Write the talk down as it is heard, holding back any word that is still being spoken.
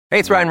Hey,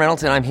 it's Ryan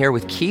Reynolds, and I'm here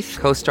with Keith,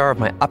 co-star of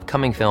my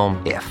upcoming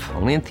film, If,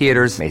 only in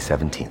theaters May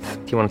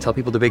 17th. Do you want to tell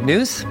people the big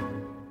news?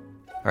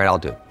 All right, I'll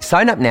do it.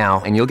 Sign up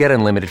now and you'll get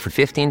unlimited for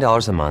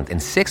 $15 a month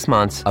and 6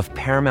 months of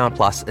Paramount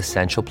Plus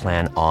Essential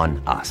Plan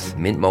on us.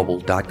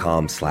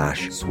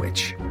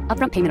 MintMobile.com/switch.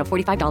 Upfront payment of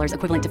 $45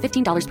 equivalent to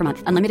 $15 per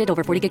month. Unlimited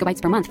over 40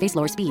 gigabytes per month. Face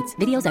lower speeds.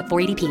 Videos at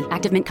 480p.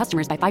 Active Mint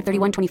customers by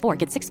 531.24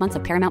 get 6 months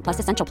of Paramount Plus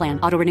Essential Plan.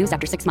 Auto renews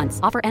after 6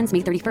 months. Offer ends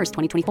May 31st,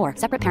 2024.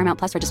 Separate Paramount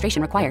Plus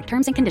registration required.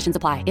 Terms and conditions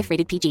apply if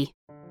rated PG.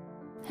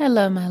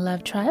 Hello, my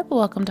love tribe.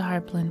 Welcome to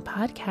Heartblend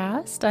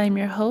Podcast. I'm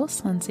your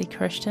host, Lindsay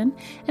Christian,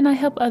 and I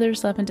help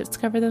others love and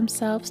discover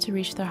themselves to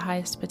reach their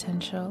highest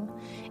potential.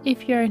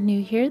 If you're new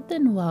here,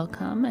 then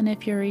welcome, and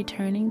if you're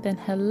returning, then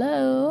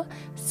hello.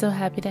 So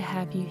happy to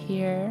have you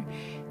here.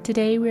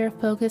 Today, we are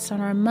focused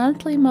on our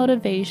monthly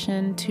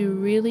motivation to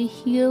really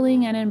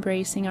healing and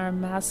embracing our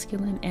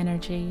masculine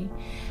energy.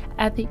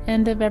 At the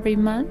end of every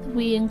month,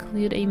 we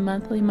include a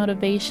monthly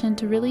motivation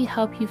to really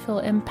help you feel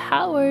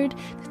empowered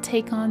to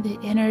take on the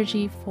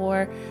energy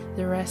for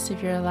the rest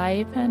of your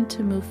life and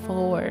to move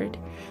forward.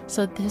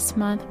 So this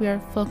month, we are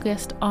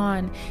focused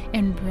on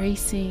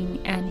embracing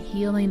and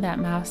healing that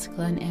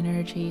masculine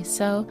energy.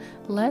 So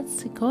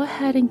let's go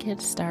ahead and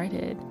get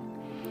started.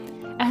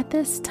 At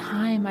this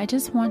time, I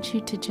just want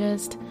you to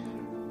just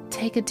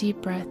take a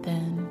deep breath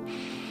in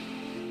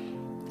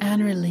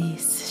and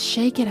release.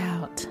 Shake it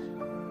out.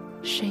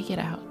 Shake it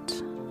out.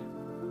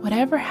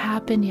 Whatever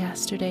happened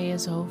yesterday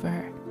is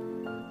over.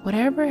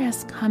 Whatever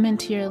has come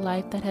into your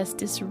life that has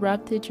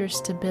disrupted your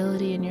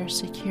stability and your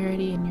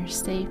security and your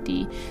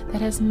safety,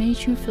 that has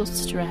made you feel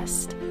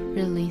stressed,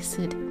 release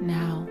it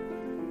now.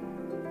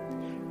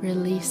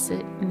 Release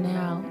it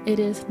now. It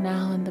is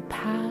now in the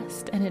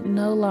past and it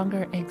no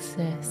longer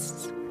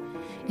exists.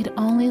 It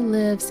only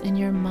lives in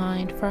your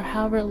mind for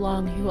however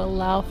long you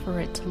allow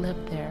for it to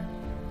live there.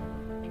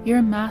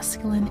 Your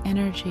masculine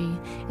energy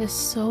is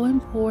so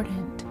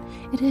important.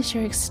 It is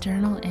your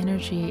external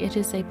energy. It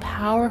is a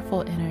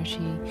powerful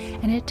energy,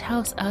 and it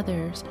tells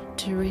others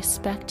to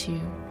respect you.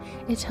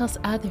 It tells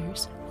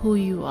others who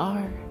you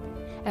are.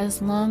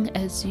 As long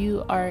as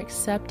you are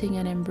accepting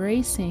and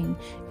embracing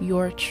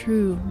your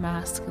true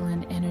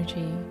masculine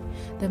energy,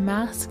 the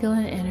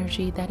masculine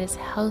energy that is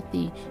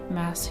healthy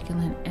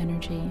masculine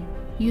energy.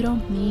 You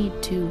don't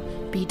need to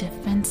be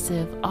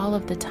defensive all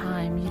of the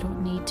time. You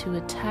don't need to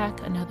attack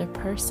another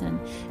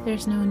person.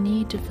 There's no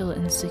need to feel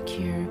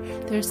insecure.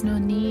 There's no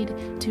need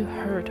to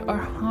hurt or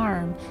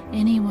harm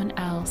anyone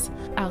else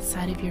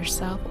outside of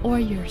yourself or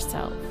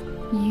yourself.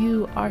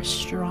 You are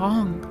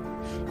strong.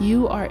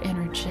 You are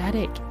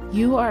energetic.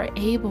 You are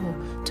able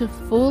to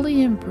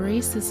fully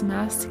embrace this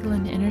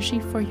masculine energy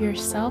for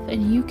yourself,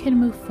 and you can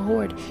move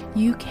forward.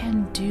 You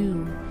can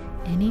do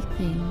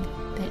anything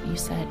that you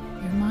set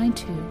your mind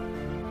to.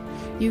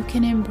 You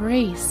can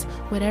embrace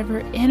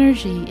whatever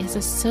energy is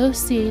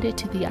associated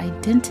to the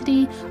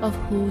identity of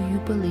who you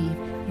believe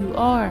you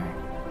are.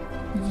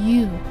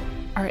 You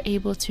are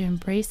able to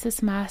embrace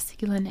this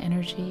masculine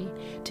energy,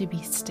 to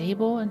be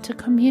stable and to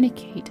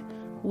communicate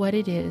what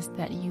it is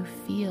that you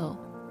feel.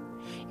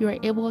 You are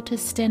able to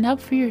stand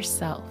up for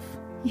yourself.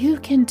 You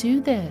can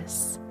do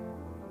this.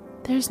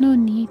 There's no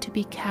need to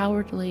be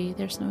cowardly.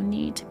 There's no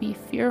need to be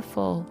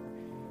fearful.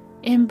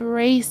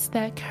 Embrace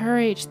that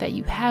courage that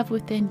you have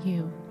within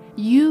you.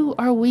 You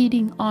are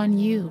waiting on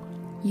you.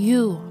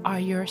 You are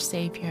your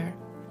savior.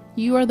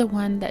 You are the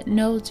one that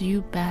knows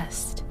you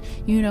best.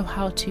 You know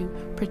how to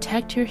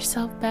protect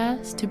yourself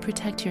best, to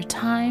protect your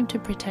time, to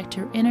protect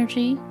your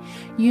energy.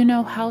 You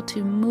know how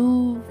to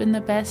move in the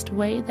best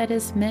way that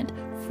is meant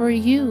for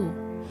you.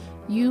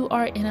 You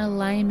are in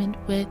alignment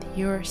with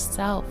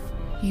yourself.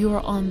 You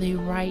are on the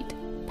right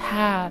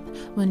path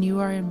when you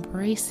are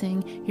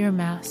embracing your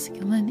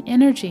masculine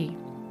energy.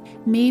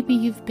 Maybe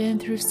you've been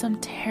through some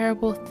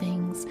terrible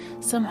things,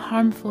 some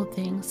harmful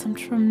things, some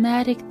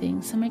traumatic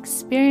things, some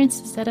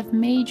experiences that have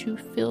made you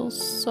feel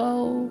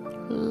so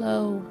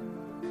low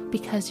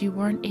because you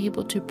weren't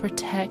able to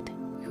protect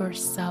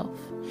yourself.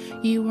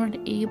 You weren't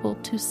able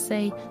to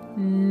say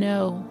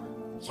no.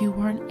 You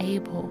weren't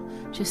able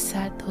to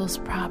set those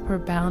proper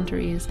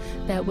boundaries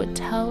that would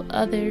tell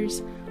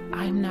others,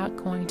 I'm not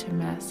going to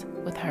mess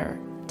with her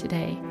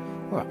today,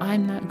 or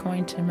I'm not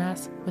going to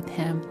mess with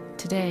him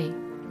today.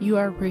 You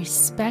are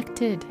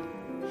respected.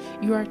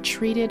 You are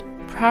treated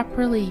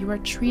properly. You are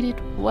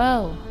treated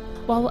well.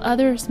 While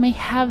others may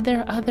have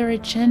their other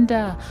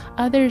agenda,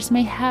 others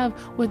may have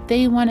what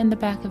they want in the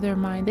back of their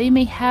mind. They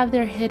may have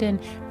their hidden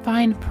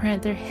fine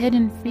print, their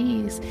hidden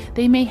fees.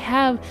 They may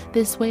have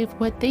this way of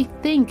what they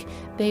think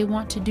they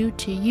want to do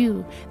to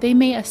you. They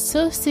may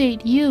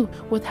associate you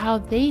with how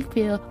they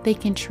feel they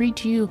can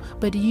treat you,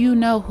 but you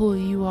know who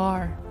you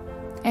are.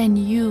 And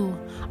you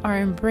are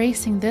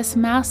embracing this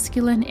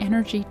masculine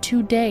energy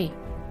today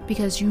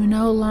because you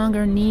no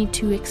longer need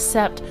to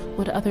accept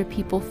what other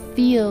people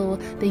feel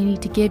they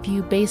need to give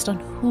you based on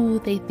who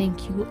they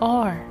think you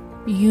are.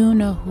 You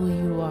know who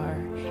you are,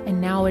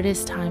 and now it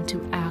is time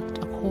to act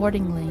accordingly.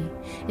 accordingly.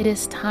 It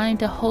is time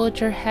to hold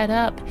your head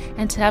up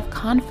and to have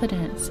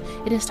confidence.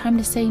 It is time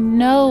to say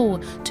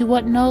no to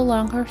what no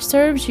longer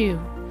serves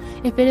you.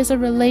 If it is a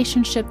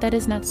relationship that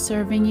is not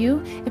serving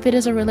you, if it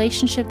is a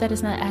relationship that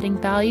is not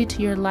adding value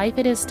to your life,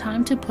 it is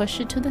time to push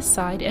it to the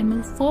side and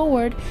move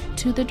forward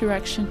to the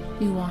direction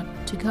you want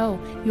to go.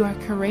 You are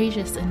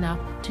courageous enough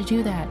to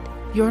do that.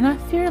 You're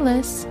not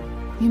fearless.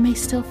 You may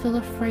still feel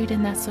afraid,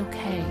 and that's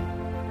okay.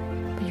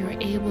 But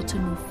you're able to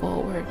move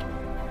forward.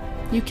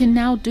 You can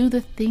now do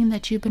the thing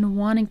that you've been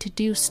wanting to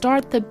do.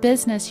 Start the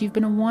business you've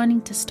been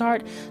wanting to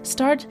start.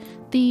 Start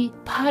the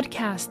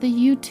podcast, the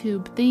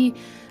YouTube, the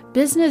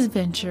business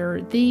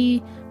venture,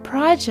 the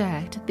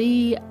project,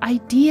 the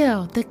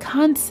idea, the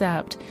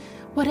concept,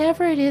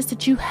 whatever it is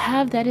that you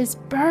have that is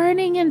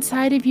burning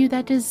inside of you,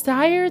 that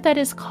desire that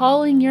is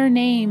calling your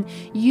name,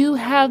 you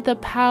have the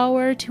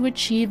power to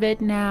achieve it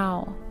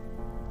now.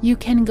 You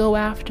can go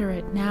after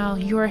it now.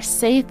 You are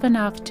safe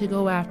enough to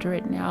go after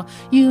it now.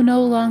 You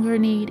no longer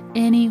need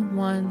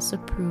anyone's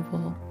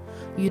approval.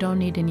 You don't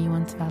need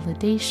anyone's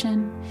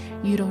validation.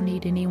 You don't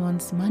need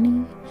anyone's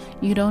money.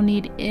 You don't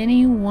need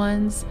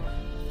anyone's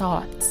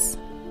thoughts.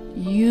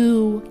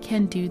 You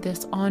can do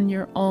this on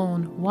your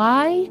own.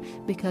 Why?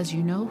 Because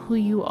you know who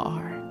you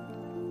are.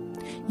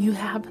 You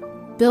have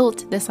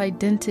built this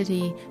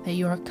identity that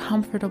you are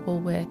comfortable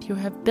with. You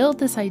have built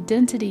this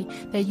identity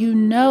that you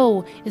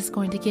know is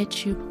going to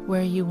get you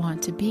where you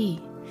want to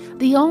be.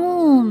 The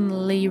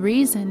only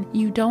reason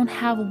you don't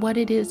have what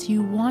it is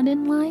you want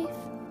in life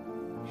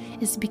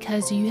is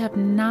because you have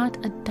not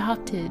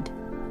adopted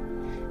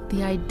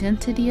the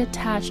identity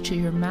attached to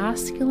your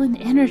masculine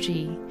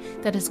energy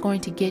that is going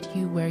to get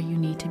you where you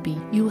need to be.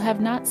 You have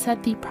not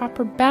set the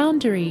proper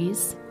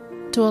boundaries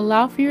to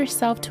allow for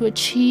yourself to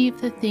achieve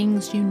the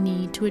things you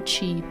need to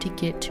achieve to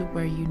get to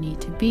where you need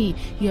to be.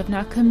 You have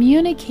not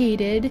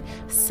communicated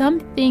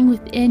something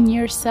within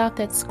yourself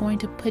that's going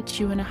to put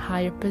you in a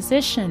higher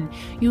position.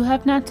 You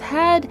have not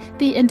had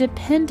the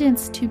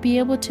independence to be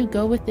able to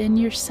go within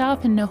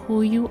yourself and know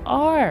who you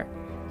are.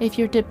 If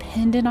you're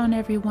dependent on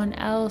everyone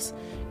else,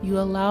 you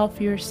allow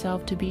for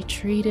yourself to be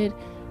treated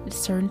a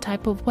certain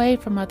type of way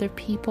from other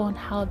people and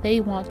how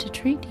they want to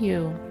treat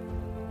you.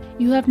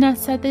 You have not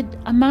set the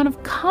amount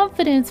of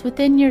confidence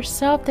within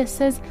yourself that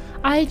says,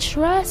 I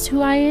trust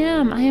who I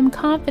am. I am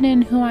confident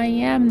in who I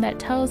am. That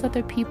tells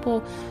other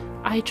people,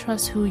 I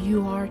trust who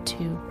you are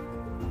too.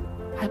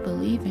 I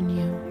believe in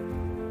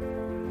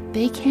you.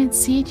 They can't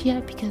see it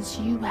yet because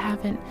you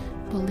haven't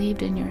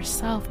believed in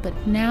yourself, but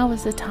now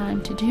is the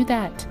time to do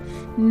that.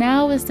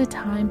 Now is the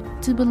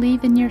time to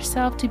believe in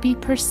yourself, to be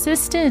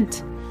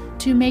persistent,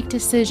 to make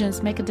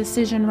decisions. Make a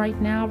decision right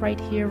now, right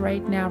here,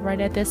 right now, right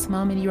at this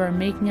moment. You are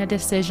making a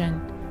decision.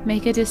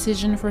 Make a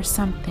decision for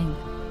something.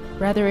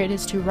 Whether it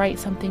is to write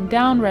something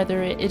down,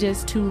 whether it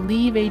is to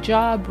leave a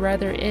job,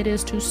 whether it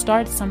is to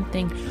start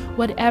something,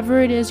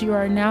 whatever it is, you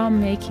are now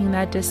making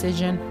that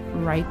decision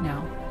right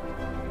now.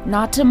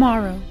 Not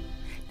tomorrow,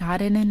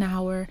 not in an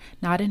hour,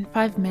 not in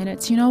 5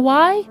 minutes. You know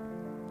why?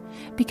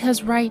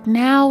 Because right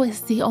now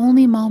is the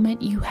only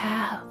moment you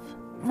have.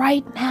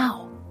 Right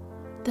now.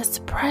 This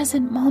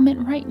present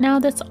moment right now,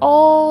 that's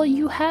all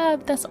you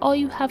have. That's all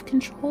you have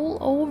control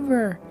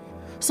over.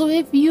 So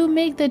if you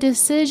make the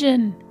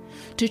decision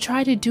to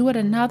try to do it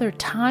another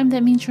time,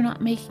 that means you're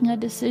not making a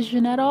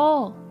decision at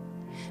all.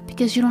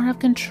 Because you don't have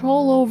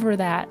control over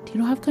that. You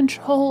don't have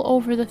control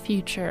over the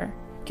future.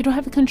 You don't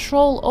have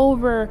control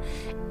over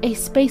a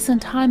space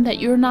and time that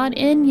you're not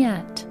in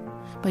yet.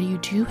 But you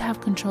do have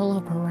control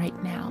over right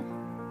now.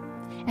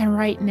 And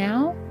right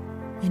now,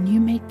 when you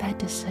make that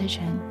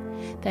decision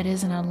that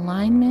is in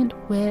alignment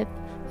with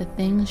the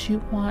things you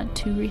want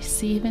to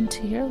receive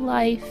into your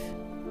life,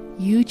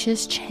 you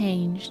just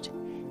changed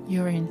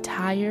your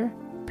entire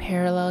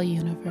parallel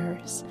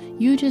universe.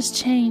 You just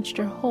changed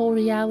your whole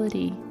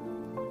reality.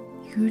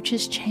 You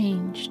just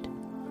changed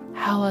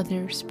how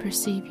others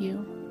perceive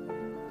you.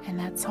 And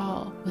that's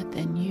all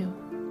within you.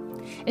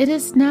 It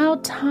is now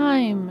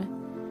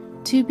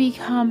time to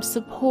become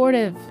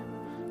supportive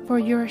for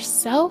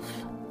yourself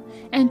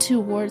and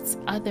towards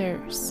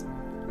others.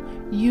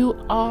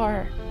 You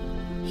are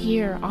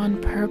here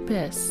on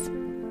purpose.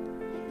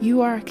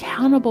 You are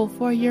accountable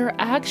for your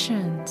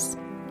actions.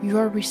 You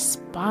are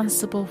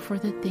responsible for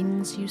the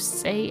things you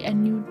say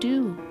and you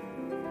do.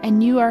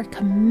 And you are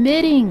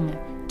committing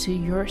to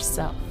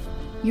yourself.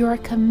 You are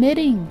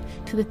committing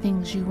to the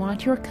things you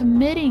want. You're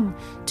committing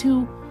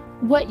to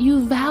what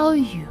you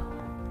value.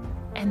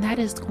 And that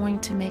is going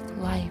to make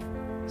life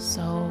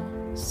so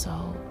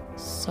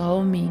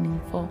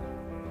meaningful.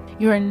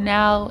 You are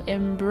now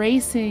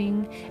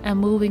embracing and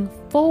moving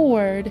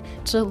forward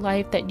to the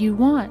life that you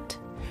want.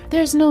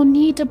 There's no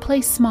need to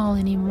play small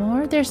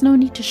anymore. There's no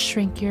need to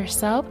shrink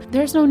yourself.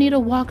 There's no need to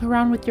walk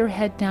around with your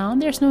head down.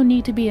 There's no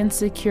need to be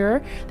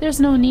insecure. There's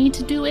no need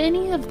to do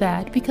any of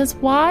that. Because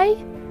why?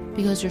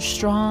 Because you're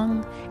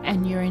strong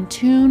and you're in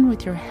tune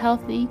with your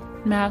healthy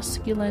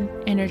masculine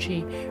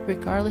energy,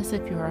 regardless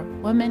if you're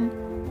a woman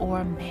or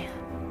a man.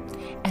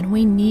 And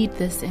we need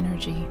this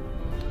energy.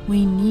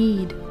 We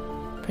need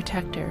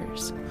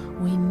protectors.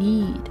 We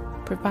need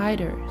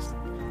providers.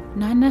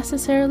 Not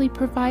necessarily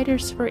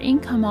providers for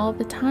income all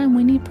the time.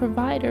 We need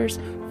providers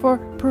for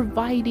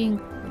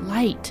providing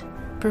light,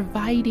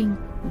 providing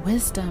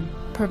wisdom,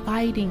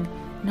 providing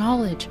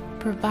knowledge,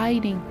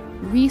 providing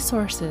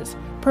resources,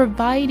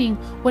 providing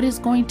what is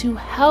going to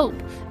help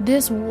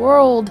this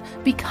world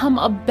become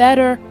a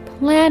better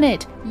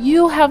planet.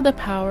 You have the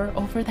power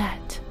over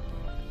that.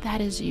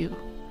 That is you.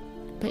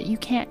 But you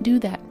can't do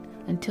that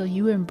until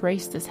you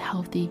embrace this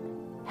healthy,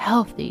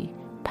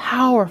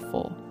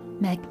 powerful,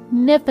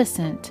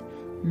 magnificent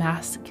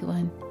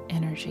masculine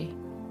energy.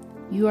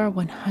 You are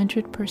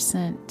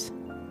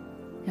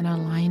 100% in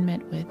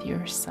alignment with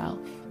yourself.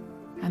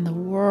 And the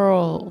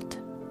world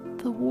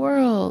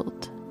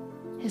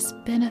is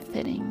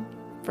benefiting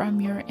from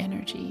your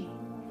energy.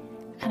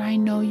 And I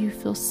know you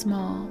feel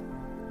small.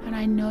 And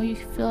I know you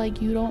feel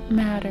like you don't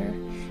matter.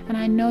 And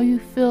I know you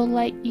feel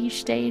like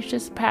each day is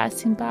just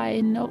passing by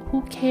and no,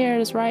 who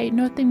cares, right?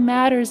 Nothing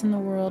matters in the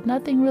world.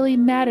 Nothing really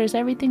matters.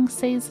 Everything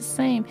stays the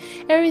same.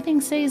 Everything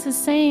stays the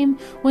same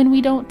when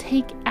we don't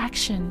take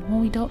action,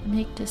 when we don't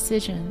make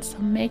decisions. So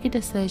make a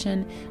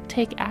decision,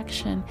 take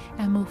action,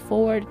 and move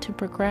forward to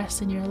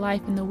progress in your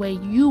life in the way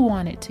you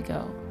want it to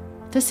go.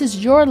 This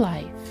is your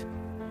life.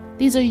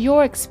 These are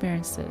your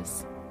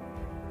experiences.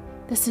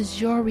 This is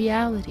your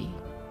reality.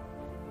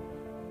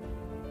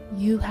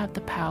 You have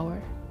the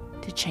power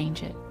to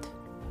change it.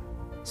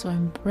 So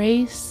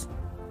embrace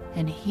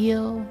and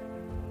heal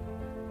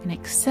and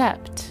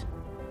accept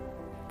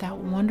that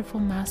wonderful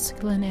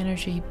masculine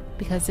energy,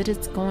 because it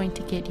is going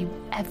to get you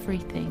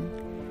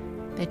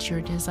everything that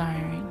you're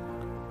desiring.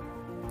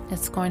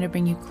 It's going to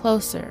bring you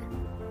closer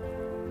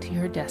to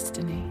your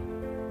destiny.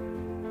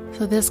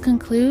 So this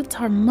concludes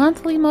our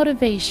monthly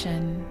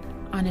motivation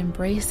on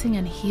embracing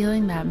and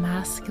healing that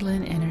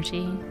masculine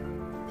energy.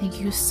 Thank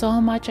you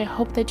so much. I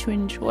hope that you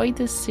enjoyed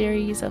this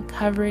series of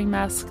covering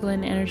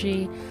masculine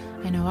energy.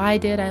 I know I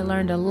did. I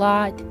learned a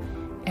lot,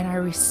 and I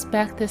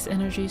respect this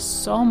energy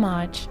so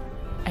much.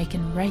 I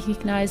can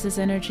recognize this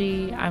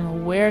energy. I'm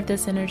aware of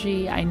this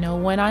energy. I know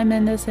when I'm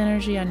in this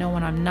energy. I know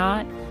when I'm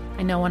not.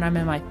 I know when I'm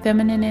in my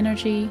feminine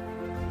energy.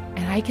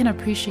 And I can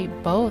appreciate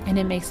both, and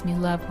it makes me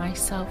love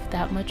myself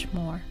that much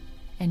more.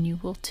 And you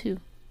will too.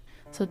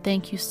 So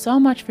thank you so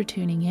much for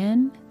tuning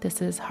in.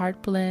 This is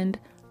Heart Blend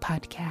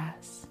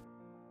Podcast.